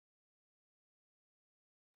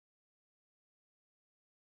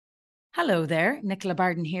Hello there, Nicola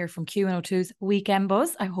Barden here from Q102's Weekend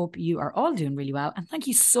Buzz. I hope you are all doing really well, and thank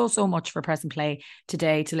you so much for pressing play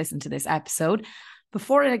today to listen to this episode.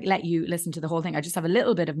 Before I let you listen to the whole thing, I just have a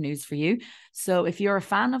little bit of news for you. So if you're a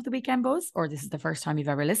fan of the Weekend Buzz, or this is the first time you've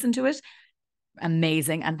ever listened to it,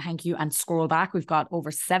 amazing, and thank you. And scroll back, we've got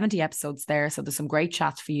over 70 episodes there, so there's some great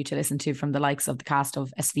chats for you to listen to from the likes of the cast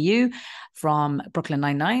of SVU, from Brooklyn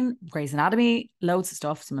Nine-Nine, Grey's Anatomy, loads of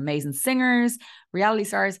stuff, some amazing singers, reality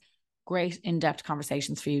stars, great in-depth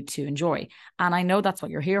conversations for you to enjoy. And I know that's what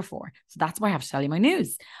you're here for, so that's why I have to tell you my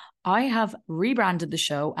news. I have rebranded the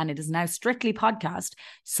show and it is now strictly podcast.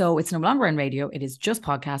 So it's no longer on radio, it is just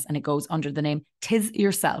podcast, and it goes under the name Tis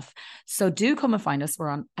Yourself. So do come and find us. We're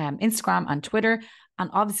on Instagram and Twitter, and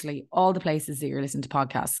obviously all the places that you're listening to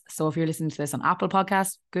podcasts. So if you're listening to this on Apple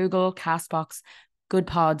Podcasts, Google, Castbox, Good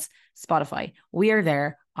Pods, Spotify, we are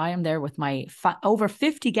there. I am there with my over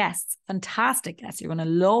 50 guests, fantastic guests. You're going to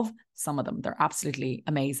love some of them. They're absolutely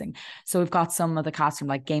amazing. So we've got some of the cast from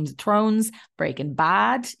like Games of Thrones, Breaking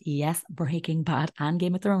Bad. Yes, Breaking Bad and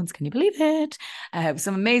Game of Thrones. Can you believe it?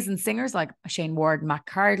 Some amazing singers like Shane Ward and Matt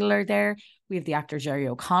Cardle are there. We have the actor Jerry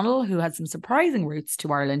O'Connell, who had some surprising roots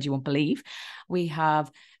to Ireland, you won't believe. We have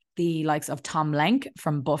the likes of Tom Lenk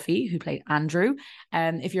from Buffy, who played Andrew.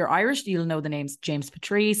 If you're Irish, you'll know the names James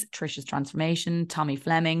Patrice, Trisha's Transformation, Tommy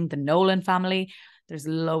Fleming, the Nolan family. There's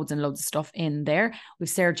loads and loads of stuff in there. We've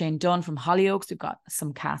Sarah Jane Dunn from Hollyoaks. We've got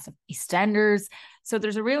some cast of EastEnders. So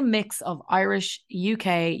there's a real mix of Irish,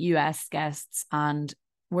 UK, US guests, and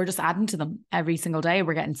we're just adding to them every single day.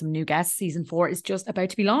 We're getting some new guests. Season 4 is just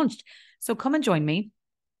about to be launched. So come and join me.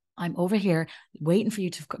 I'm over here waiting for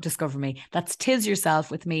you to discover me. That's Tis Yourself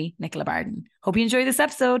with me, Nicola Barden. Hope you enjoy this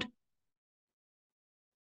episode.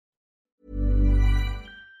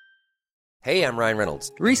 Hey, I'm Ryan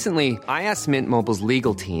Reynolds. Recently, I asked Mint Mobile's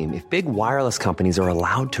legal team if big wireless companies are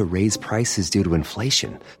allowed to raise prices due to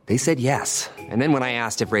inflation. They said yes. And then when I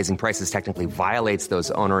asked if raising prices technically violates those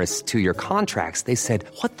onerous 2-year contracts, they said,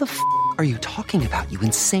 "What the f*** are you talking about, you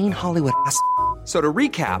insane Hollywood ass?" So to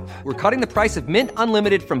recap, we're cutting the price of Mint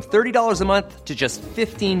Unlimited from $30 a month to just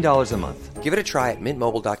 $15 a month. Give it a try at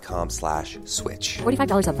mintmobile.com/switch.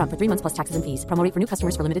 $45 up front for 3 months plus taxes and fees. Promo rate for new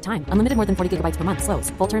customers for limited time. Unlimited more than 40 gigabytes per month. Slows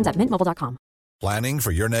full terms at mintmobile.com. Planning for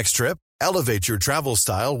your next trip? Elevate your travel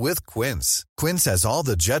style with Quince. Quince has all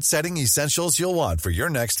the jet-setting essentials you'll want for your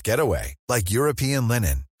next getaway, like European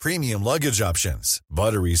linen, premium luggage options,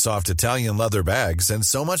 buttery soft Italian leather bags, and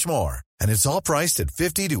so much more. And it's all priced at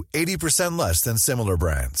 50 to 80% less than similar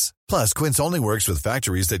brands. Plus, Quince only works with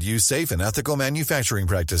factories that use safe and ethical manufacturing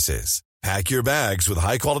practices. Pack your bags with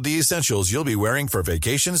high-quality essentials you'll be wearing for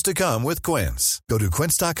vacations to come with Quince. Go to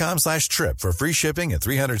quince.com/trip for free shipping and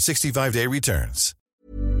 365-day returns.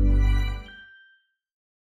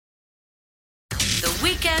 The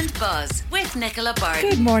Weekend Buzz with Nicola Barden.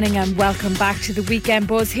 Good morning and welcome back to the Weekend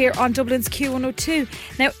Buzz here on Dublin's Q102.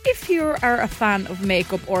 Now, if you are a fan of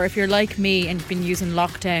makeup, or if you're like me and you've been using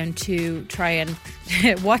lockdown to try and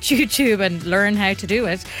watch YouTube and learn how to do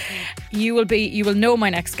it, you will know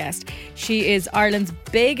my next guest. She is Ireland's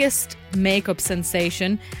biggest makeup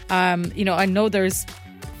sensation. I know there's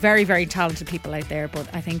very, very talented people out there, but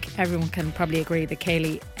I think everyone can probably agree that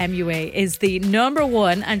Kaylee MUA is the number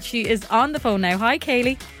one, and she is on the phone now. Hi,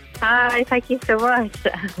 Kaylee. Hi, thank you so much.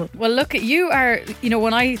 Well, look, you are,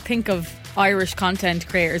 when I think of Irish content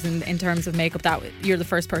creators in terms of makeup, that you're the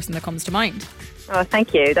first person that comes to mind. Oh,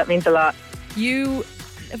 thank you. That means a lot.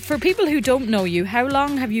 For people who don't know you, how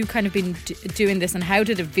long have you kind of been doing this, and how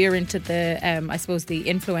did it veer into the, I suppose, the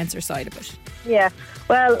influencer side of it? Yeah,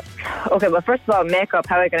 well, first of all, makeup,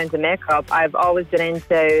 how I got into makeup, I've always been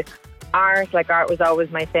into art. Like, art was always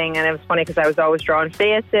my thing, and it was funny because I was always drawing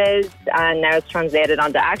faces, and now it's translated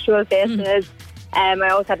onto actual faces. I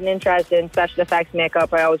always had an interest in special effects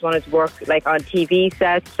makeup. I always wanted to work like on TV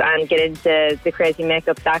sets and get into the crazy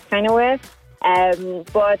makeup that kind of way.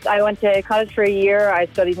 But I went to college for a year. I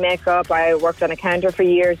studied makeup. I worked on a counter for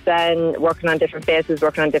years then, working on different faces,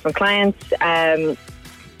 working on different clients. And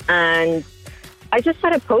I just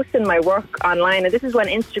started posting my work online. And this is when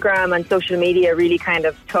Instagram and social media really kind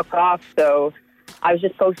of took off. So I was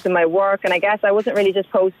just posting my work. And I guess I wasn't really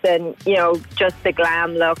just posting, just the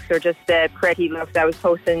glam looks or just the pretty looks. I was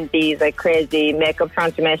posting these like crazy makeup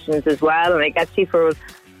transformations as well. And I guess people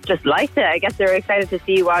just liked it. I guess they were excited to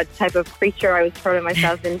see what type of creature I was throwing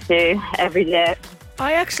myself into every day.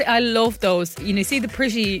 I love those. You see the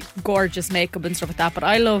pretty gorgeous makeup and stuff like that, but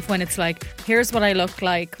I love when it's like, here's what I look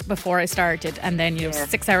like before I started, and then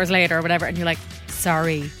 6 hours later or whatever, and you're like,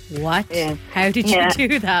 sorry, what? Yeah. How did you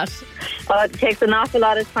do that? Well, it takes an awful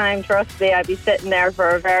lot of time, trust me. I'd be sitting there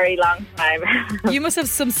for a very long time. You must have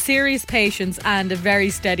some serious patience and a very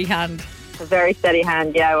steady hand. A very steady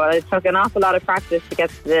hand, yeah. Well, it took an awful lot of practice to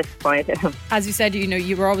get to this point. As you said,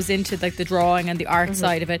 you were always into like the drawing and the art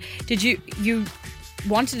side of it. Did you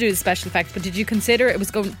wanted to do the special effects, but did you consider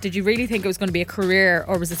did you really think it was going to be a career,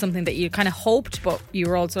 or was it something that you kind of hoped, but you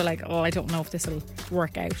were also like, oh, I don't know if this will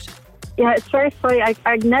work out? Yeah, it's very funny.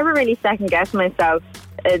 I never really second guessed myself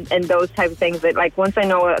in those type of things. But like once I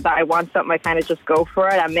know that I want something, I kind of just go for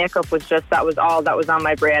it. And makeup was just, that was all that was on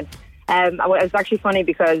my brain. It was actually funny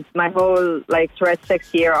because my whole, throughout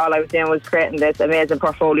 6th year, all I was doing was creating this amazing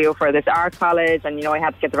portfolio for this art college, and I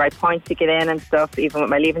had to get the right points to get in and stuff, even with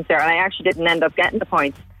my leaving cert, and I actually didn't end up getting the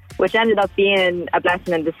points, which ended up being a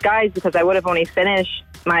blessing in disguise, because I would have only finished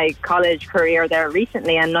my college career there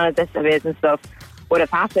recently, and none of this amazing stuff would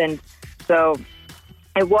have happened. So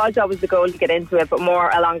it was always the goal to get into it, but more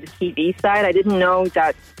along the TV side. I didn't know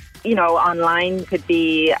that, online could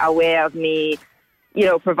be a way of me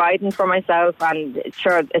providing for myself, and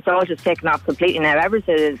sure, it's all just taken off completely now.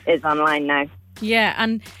 Everything is online now. Yeah,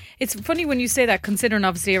 and it's funny when you say that, considering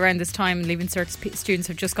obviously around this time Leaving Cert students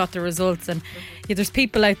have just got the results, and there's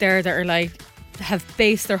people out there that are like, have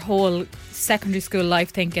based their whole secondary school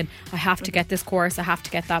life thinking, I have to get this course, I have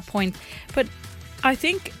to get that point. But I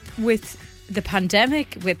think with the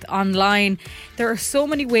pandemic, with online, there are so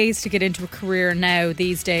many ways to get into a career now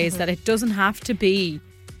these days that it doesn't have to be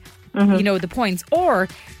the points, or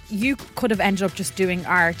you could have ended up just doing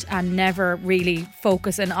art and never really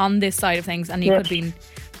focusing on this side of things, and you could be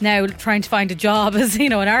now trying to find a job as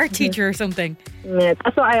an art teacher or something. Yeah,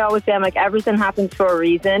 that's what I always say. I'm like, everything happens for a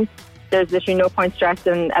reason. There's literally no point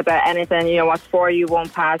stressing about anything. What's for you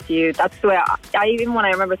won't pass you. That's the way I even when I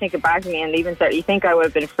remember thinking back to me and leaving cert, you think I would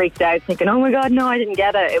have been freaked out thinking, oh my god, no, I didn't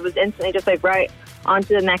get it. It was instantly just like, right, on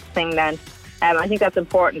to the next thing then. I think that's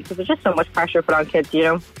important, because there's just so much pressure put on kids,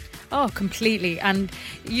 Oh, completely. And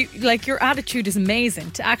your attitude is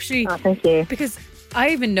amazing to actually. Oh, thank you. Because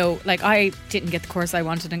I even know, I didn't get the course I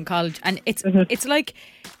wanted in college, and it's like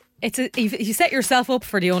you set yourself up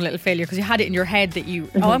for the own little failure, because you had it in your head that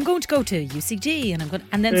I'm going to go to UCD,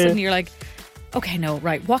 and then suddenly you're like, okay, no,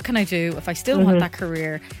 right, what can I do if I still want that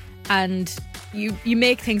career? And you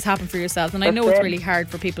make things happen for yourself. And I know it's really hard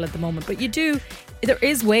for people at the moment, but there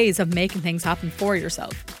is ways of making things happen for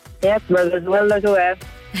yourself. Yes, well, there's a way.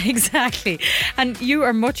 Exactly. And you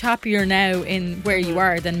are much happier now in where you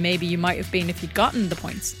are than maybe you might have been if you'd gotten the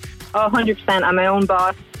points. Oh, 100%. I'm my own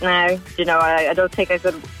boss now. I don't think I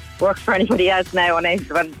could work for anybody else now when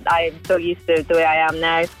I'm so used to the way I am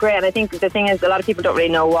now. It's great. And I think the thing is, a lot of people don't really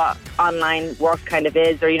know what online work kind of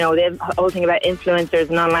is, or the whole thing about influencers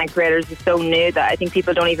and online creators is so new that I think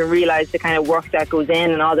people don't even realise the kind of work that goes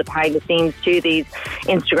in and all the behind the scenes to these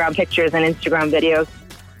Instagram pictures and Instagram videos.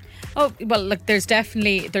 Oh, well, look, there's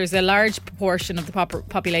a large proportion of the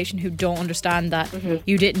population who don't understand that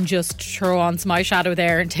you didn't just throw on some eyeshadow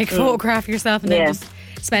there and take a photograph of yourself and then just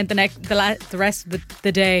spend the rest of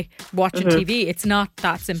the day watching TV. It's not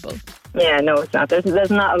that simple. Yeah, no, it's not. There's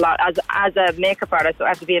not a lot. As a makeup artist, so I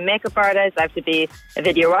have to be a makeup artist, I have to be a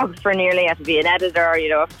videographer nearly, I have to be an editor,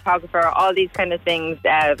 a photographer, all these kind of things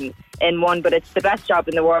in one. But it's the best job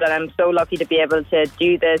in the world, and I'm so lucky to be able to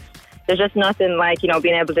do this. There's just nothing like,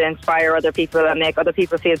 being able to inspire other people and make other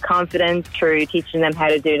people feel confident through teaching them how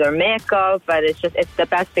to do their makeup. But it's the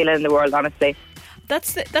best feeling in the world, honestly.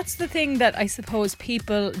 That's the thing that I suppose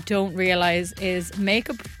people don't realise is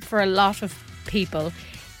makeup for a lot of people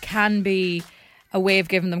can be a way of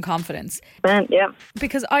giving them confidence. Yeah.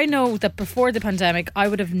 Because I know that before the pandemic, I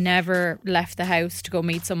would have never left the house to go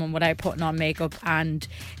meet someone without putting on makeup, and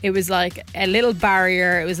it was like a little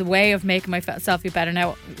barrier. It was a way of making myself feel better.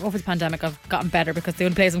 Now, over the pandemic, I've gotten better because the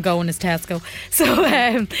only place I'm going is Tesco. So,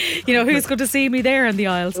 who's going to see me there in the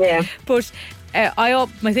aisles? Yeah. But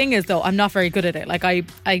my thing is, though, I'm not very good at it. Like,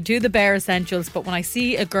 I do the bare essentials, but when I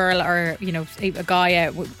see a girl or a guy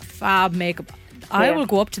out with fab makeup, I will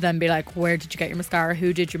go up to them and be like, where did you get your mascara?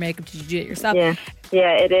 Who did your makeup? Did you do it yourself?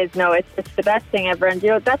 Yeah, it is. No, it's the best thing ever. And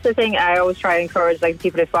that's the thing I always try to encourage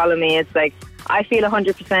people to follow me. It's like, I feel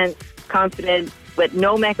 100% confident with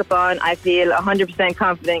no makeup on. I feel 100%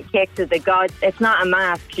 confident, kicked to the gods. It's not a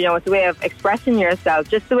mask, it's a way of expressing yourself.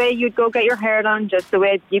 Just the way you'd go get your hair done, just the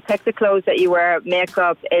way you pick the clothes that you wear.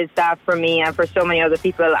 Makeup is that for me and for so many other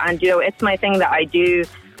people. And it's my thing that I do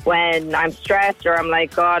when I'm stressed or I'm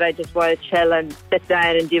like, God, I just want to chill and sit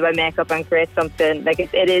down and do my makeup and create something. Like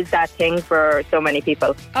it is that thing for so many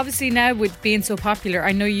people. Obviously now with being so popular,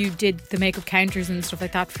 I know you did the makeup counters and stuff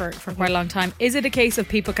like that for quite a long time. Is it a case of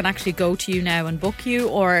people can actually go to you now and book you,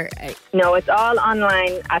 or? No, it's all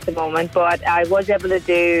online at the moment, but I was able to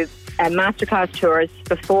do masterclass tours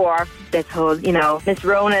before this whole, Miss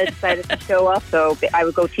Rona decided to show up, so I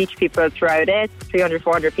would go teach people throughout it. 300,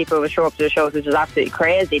 400 people would show up to the shows, which was absolutely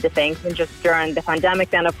crazy to think. And just during the pandemic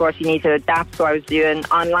then, of course, you need to adapt, so I was doing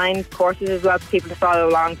online courses as well for people to follow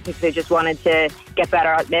along since they just wanted to get better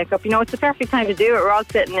at makeup. It's the perfect time to do it. We're all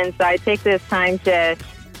sitting inside. Take this time to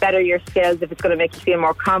better your skills, if it's going to make you feel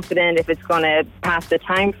more confident, if it's going to pass the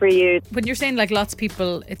time for you. But you're saying like lots of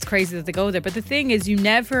people, it's crazy that they go there, but the thing is you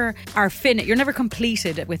never are finished, you're never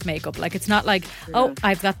completed with makeup. Like it's not like, oh,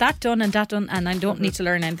 I've got that done and I don't need to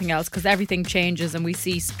learn anything else, because everything changes and we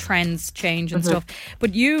see trends change and stuff.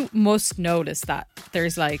 But you must notice that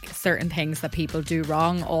there's like certain things that people do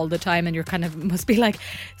wrong all the time, and you're kind of must be like,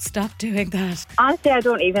 stop doing that. Honestly, I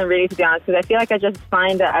don't even really, to be honest, because I feel like I just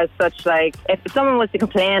find it as such, like if someone was to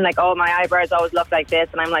complain like, oh, my eyebrows always look like this,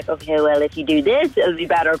 and I'm like, okay, well, if you do this it'll be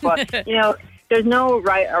better. But there's no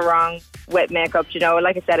right or wrong with makeup.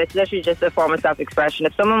 Like I said, it's literally just a form of self-expression.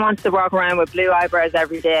 If someone wants to walk around with blue eyebrows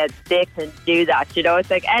every day, they can do that. It's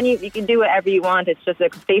like you can do whatever you want. It's just a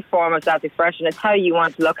complete form of self-expression. It's how you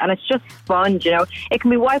want to look, and it's just fun. It can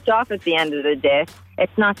be wiped off at the end of the day.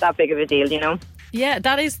 It's not that big of a deal. Yeah,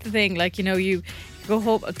 that is the thing. Like, you go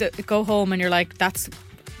home and you're like,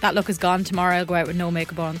 that look is gone. Tomorrow I'll go out with no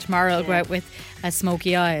makeup on. Tomorrow I'll go out with a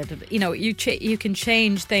smoky eye. You can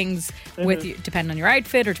change things with you, depending on your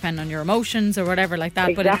outfit or depending on your emotions or whatever like that.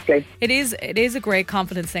 Exactly. But it is a great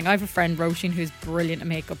confidence thing. I have a friend, Roisin, who's brilliant at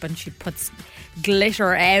makeup, and she puts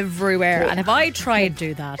glitter everywhere. And if I try and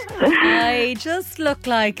do that, I just look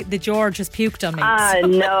like the George has puked on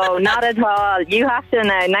me. No, not at all. You have to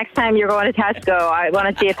now. Next time you're going to Tesco, I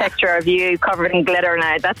want to see a picture of you covered in glitter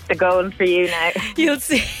now. That's the goal for you now. You'll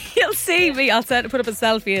see me. I'll put up a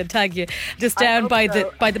selfie and tag you just down by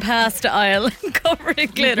the pasta aisle covered in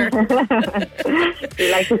glitter.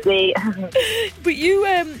 You like to see. But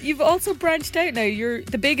you've also branched out now.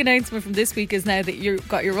 The big announcement from this week is now that you've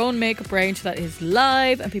got your own makeup range that is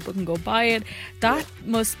live and people can go buy it. That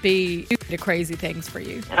must be the crazy things for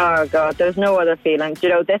you. Oh God, there's no other feeling.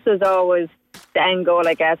 This was always the end goal,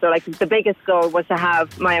 I guess, or like the biggest goal was to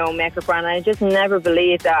have my own makeup brand. And I just never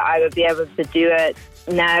believed that I would be able to do it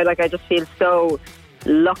now. Like I just feel so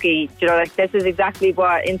lucky. Like this is exactly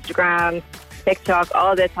what Instagram, TikTok,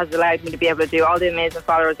 all this has allowed me to be able to do. All the amazing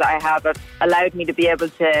followers that I have allowed me to be able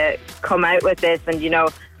to come out with this, and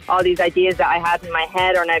all these ideas that I had in my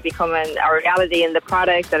head are now becoming a reality in the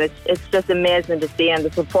product, and it's just amazing to see. And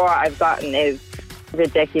the support I've gotten is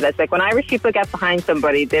ridiculous. Like when Irish people get behind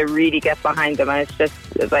somebody, they really get behind them, and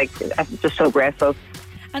I'm just so grateful.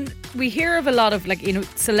 And we hear of a lot of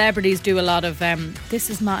celebrities do a lot of this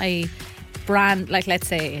is my brand, like let's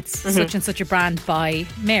say it's such and such a brand by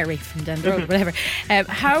Mary from down the road, whatever.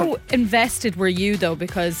 How invested were you though?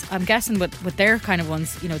 Because I'm guessing with their kind of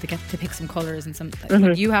ones, they get to pick some colours and some.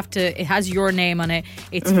 You have to. It has your name on it.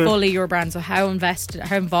 It's fully your brand. So how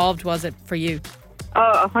involved was it for you?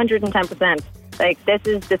 Oh, 110%. Like this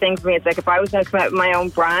is the thing for me. It's like if I was going to come out with my own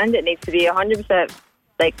brand, it needs to be 100%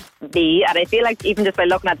 like me. And I feel like even just by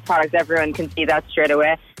looking at the products, everyone can see that straight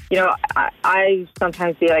away. I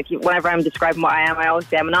sometimes feel like whenever I'm describing what I am, I always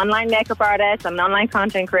say I'm an online makeup artist, I'm an online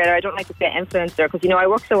content creator. I don't like to say influencer because, I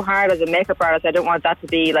work so hard as a makeup artist. I don't want that to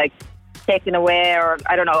be like taken away or,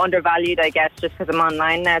 I don't know, undervalued, I guess, just because I'm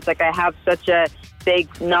online now. It's like I have such a big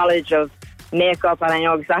knowledge of makeup and I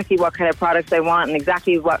know exactly what kind of products I want and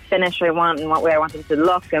exactly what finish I want and what way I want them to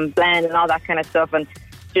look and blend and all that kind of stuff. And,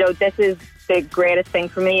 this is the greatest thing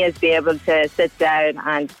for me, is be able to sit down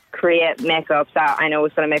and create makeup that I know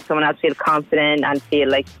is going to make someone else feel confident and feel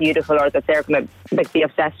like beautiful, or that they're going to be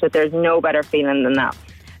obsessed with. There's no better feeling than that.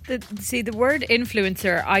 The word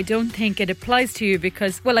influencer, I don't think it applies to you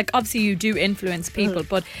because, well, like obviously you do influence people,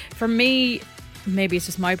 but for me, maybe it's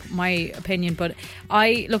just my opinion, but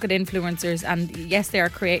I look at influencers and yes, they are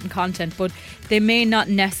creating content, but they may not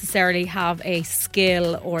necessarily have a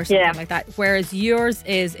skill or something like that, whereas yours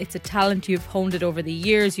is, it's a talent, you've honed it over the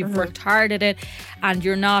years, you've worked hard at it, and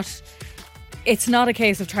it's not a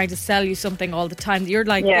case of trying to sell you something all the time. You're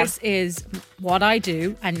like, this is what I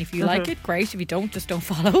do, and if you like it, great. If you don't, just don't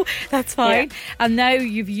follow. That's fine. And now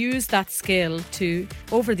you've used that skill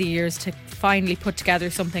over the years to finally put together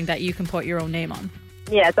something that you can put your own name on.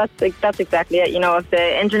 Yeah, that's exactly it. You know, if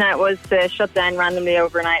the internet was to shut down randomly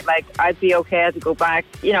overnight, like, I'd be okay to go back.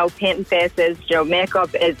 You know, painting faces, you know,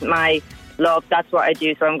 makeup is my love. That's what I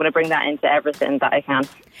do. So I'm going to bring that into everything that I can.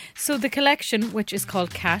 So the collection, which is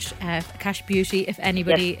called Cash Beauty, if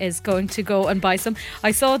anybody is going to go and buy some.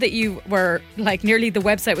 I saw that you were, like, nearly the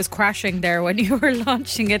website was crashing there when you were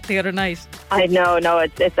launching it the other night. I know,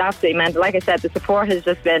 it's absolutely mental. Like I said, the support has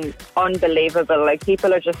just been unbelievable. Like,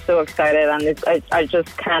 people are just so excited, and I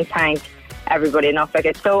just can't thank everybody enough. Like,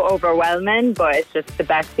 it's so overwhelming, but it's just the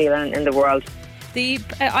best feeling in the world. The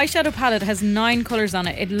eyeshadow palette has 9 colours on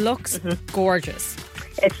it. It looks gorgeous.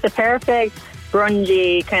 It's the perfect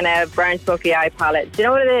grungy kind of brown smoky eye palette. Do you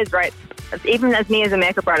know what it is, right? Even as me as a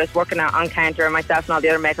makeup artist working out on counter, and myself and all the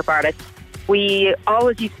other makeup artists, we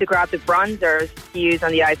always used to grab the bronzers to use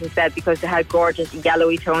on the eyes instead because they had gorgeous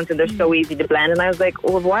yellowy tones and they're so easy to blend. And I was like,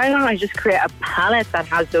 well, why don't I just create a palette that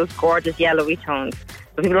has those gorgeous yellowy tones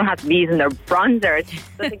so people don't have to be using their bronzers?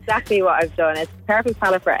 That's exactly what I've done. It's a perfect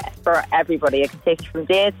palette for everybody. It can take you from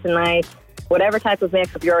day to night. Whatever type of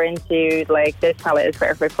makeup you're into, like, this palette is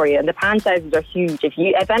perfect for you. And the pan sizes are huge.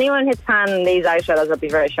 If anyone hits pan in these eyeshadows, I'll be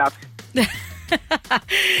very shocked.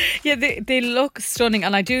 Yeah, they look stunning,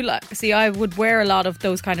 and I do see. I would wear a lot of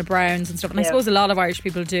those kind of browns and stuff, and I suppose a lot of Irish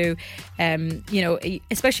people do. You know,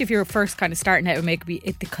 especially if you're first kind of starting out with makeup,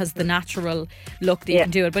 because the natural look that you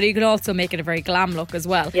can do it, but you can also make it a very glam look as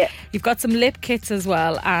well. Yeah. You've got some lip kits as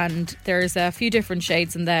well, and there's a few different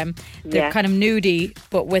shades in them. They're kind of nudie,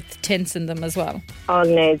 but with tints in them as well. Oh,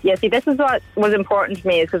 nude. Yeah, see, this is what was important to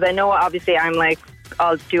me, is because I know obviously I'm like,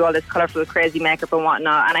 I'll do all this colourful, crazy makeup and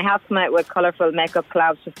whatnot, and I have come out with colourful makeup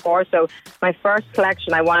collabs before. So my first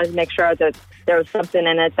collection, I wanted to make sure that there was something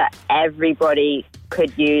in it that everybody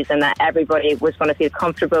could use and that everybody was going to feel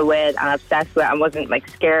comfortable with and obsessed with and wasn't, like,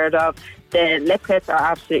 scared of. The lip kits are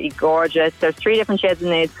absolutely gorgeous. There's 3 different shades of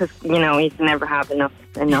nudes because, you know, you can never have enough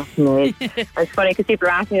nudes. It's funny because people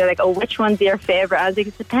are asking me, they're like, oh, which one's your favourite? I was like,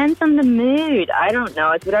 it depends on the mood. I don't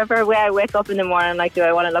know. It's whatever way I wake up in the morning, like, do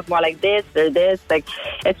I want to look more like this or this? Like,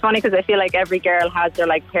 it's funny because I feel like every girl has their,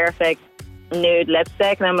 like, perfect nude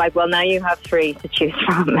lipstick, and I'm like, well, now you have 3 to choose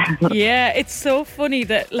from. Yeah, it's so funny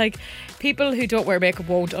that, like, people who don't wear makeup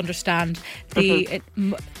won't understand the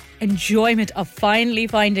enjoyment of finally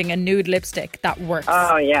finding a nude lipstick that works.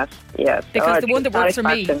 Oh, yes. Because the one that works for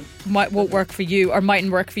me won't work for you, or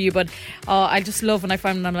mightn't work for you, but I just love when I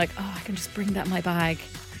find it, I'm like, oh, I can just bring that in my bag.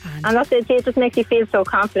 And that's it. It just makes you feel so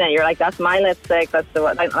confident. You're like, that's my lipstick. That's the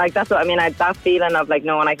one. Like, that's what I mean. That feeling of, like,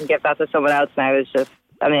 knowing I can give that to someone else now is just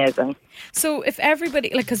amazing. So if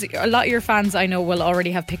everybody, like, because a lot of your fans I know will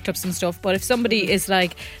already have picked up some stuff, but if somebody is,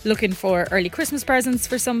 like, looking for early Christmas presents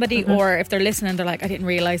for somebody, or if they're listening, they're like, I didn't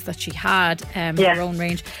realise that she had her own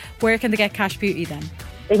range, where can they get Cash Beauty then?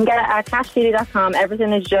 You can get it at cashbeauty.com.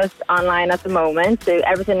 Everything is just online at the moment, so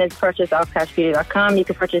everything is purchased off cashbeauty.com. You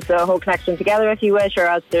can purchase the whole collection together if you wish, or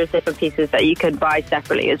else there's different pieces that you could buy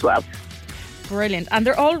separately as well. Brilliant. And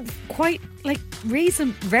they're all quite, like,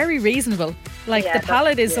 very reasonable. Like, the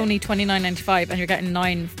palette is only $29.95 and you're getting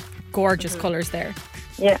 9 gorgeous colours there.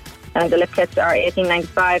 Yeah. And the lip kits are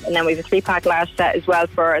 $18.95, and then we have a 3-pack lash set as well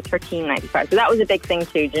for $13.95. So that was a big thing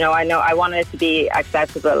too. You know, I wanted it to be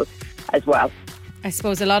accessible as well. I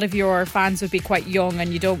suppose a lot of your fans would be quite young,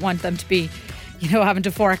 and you don't want them to be, you know, having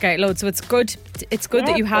to fork out loads. So it's good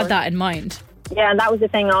that you had that in mind. Yeah, and that was the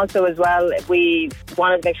thing also as well. We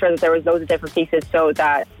wanted to make sure that there was loads of different pieces, so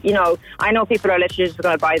that, you know, I know people are literally just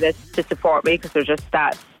going to buy this to support me because they're just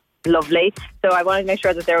that lovely. So I wanted to make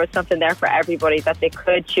sure that there was something there for everybody, that they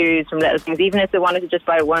could choose from little things, even if they wanted to just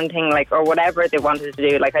buy one thing, like, or whatever they wanted to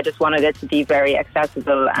do. Like, I just wanted it to be very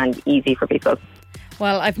accessible and easy for people.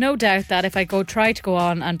 Well, I've no doubt that if I try to go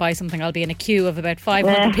on and buy something, I'll be in a queue of about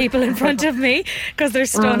 500 people in front of me because they're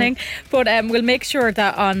stunning. But we'll make sure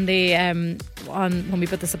that on the when we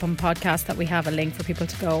put this up on the podcast, that we have a link for people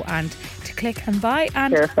to go and to click and buy.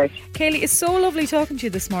 And perfect. Kaylee, it's so lovely talking to you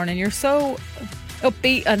this morning. You're so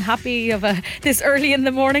upbeat and happy of this early in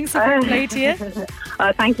the morning, so fair play to you.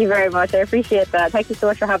 Thank you very much. I appreciate that. Thank you so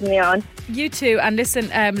much for having me on. You too. And listen,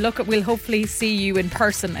 look, we'll hopefully see you in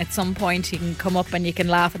person at some point. You can come up and you can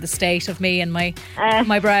laugh at the state of me and my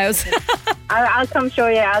brows. I'll come show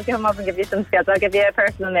you. I'll come up and give you some skills. I'll give you a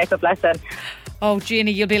personal makeup lesson. Oh,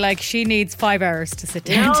 Jeannie, you'll be like, she needs 5 hours to sit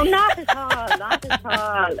down. No, not at all. Not at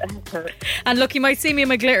all. And look, you might see me in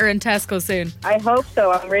my glitter in Tesco soon. I hope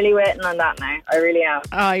so. I'm really waiting on that now. I really am.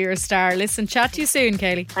 Oh, you're a star. Listen, chat to you soon,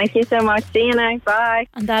 Kaylee. Thank you so much. See you now. Bye.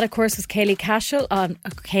 And that, of course, was Kaylee Cashel on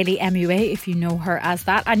Kaylee MUA, if you know her as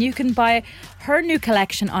that. And you can buy her new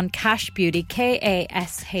collection on Cash Beauty,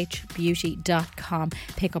 KASHbeauty.com.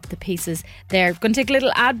 Pick up the pieces there. Going to take a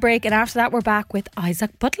little ad break, and after that, we're back with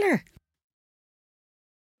Isaac Butler.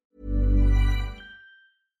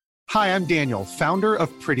 Hi, I'm Daniel, founder of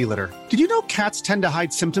Pretty Litter. Did you know cats tend to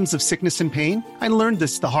hide symptoms of sickness and pain? I learned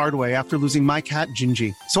this the hard way after losing my cat,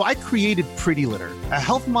 Gingy. So I created Pretty Litter, a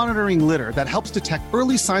health monitoring litter that helps detect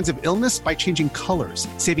early signs of illness by changing colors,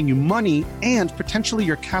 saving you money and potentially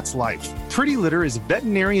your cat's life. Pretty Litter is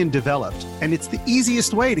veterinarian developed, and it's the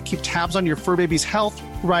easiest way to keep tabs on your fur baby's health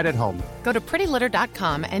right at home. Go to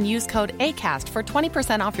prettylitter.com and use code ACAST for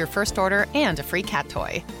 20% off your first order and a free cat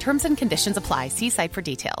toy. Terms and conditions apply. See site for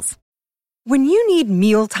details. When you need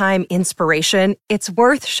mealtime inspiration, it's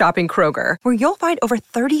worth shopping Kroger, where you'll find over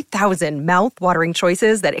 30,000 mouth-watering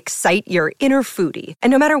choices that excite your inner foodie. And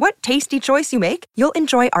no matter what tasty choice you make, you'll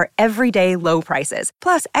enjoy our everyday low prices,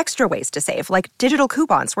 plus extra ways to save, like digital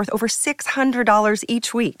coupons worth over $600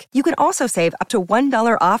 each week. You can also save up to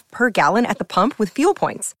 $1 off per gallon at the pump with fuel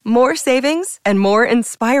points. More savings and more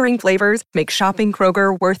inspiring flavors make shopping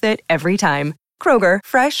Kroger worth it every time. Kroger,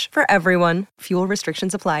 fresh for everyone. Fuel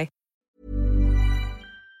restrictions apply.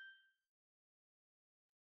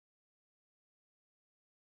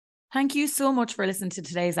 Thank you so much for listening to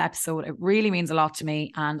today's episode. It really means a lot to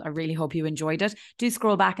me, and I really hope you enjoyed it. Do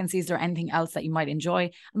scroll back and see is there anything else that you might enjoy.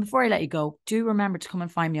 And before I let you go, do remember to come and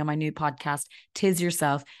find me on my new podcast, Tis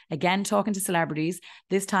Yourself. Again, talking to celebrities,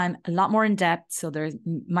 this time a lot more in depth. So there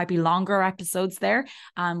might be longer episodes there.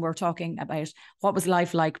 And we're talking about what was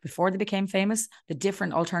life like before they became famous, the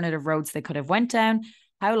different alternative roads they could have went down,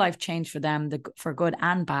 how life changed for them, for good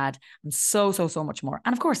and bad, and so much more.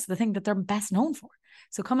 And of course, the thing that they're best known for.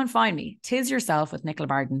 So come and find me, Tis Yourself with Nicola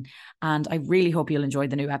Barden. And I really hope you'll enjoy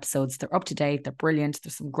the new episodes. They're up to date. They're brilliant.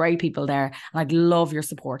 There's some great people there. And I'd love your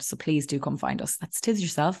support. So please do come find us. That's Tis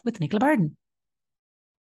Yourself with Nicola Barden.